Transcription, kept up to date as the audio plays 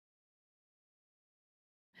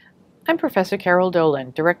I'm Professor Carol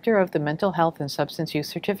Dolan, Director of the Mental Health and Substance Use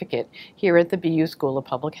Certificate here at the BU School of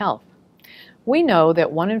Public Health. We know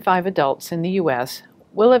that 1 in 5 adults in the U.S.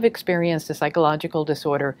 will have experienced a psychological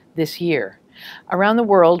disorder this year. Around the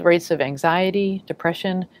world, rates of anxiety,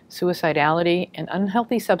 depression, suicidality, and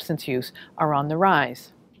unhealthy substance use are on the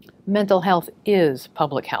rise. Mental health is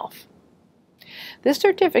public health. This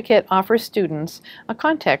certificate offers students a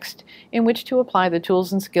context in which to apply the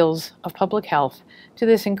tools and skills of public health to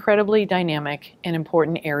this incredibly dynamic and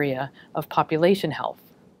important area of population health.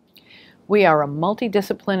 We are a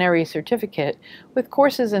multidisciplinary certificate with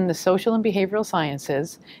courses in the social and behavioral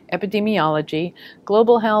sciences, epidemiology,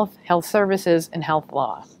 global health, health services, and health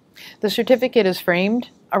law. The certificate is framed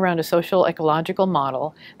around a social ecological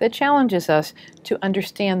model that challenges us to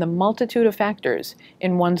understand the multitude of factors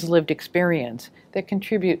in one's lived experience that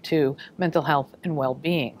contribute to mental health and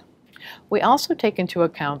well-being. We also take into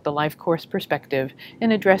account the life course perspective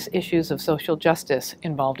and address issues of social justice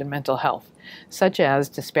involved in mental health, such as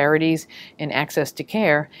disparities in access to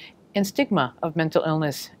care and stigma of mental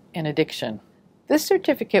illness and addiction. This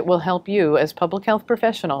certificate will help you as public health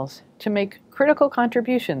professionals to make critical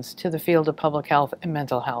contributions to the field of public health and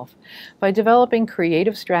mental health by developing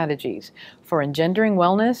creative strategies for engendering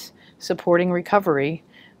wellness, supporting recovery,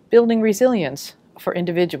 building resilience for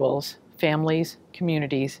individuals, families,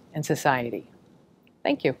 communities, and society.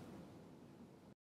 Thank you.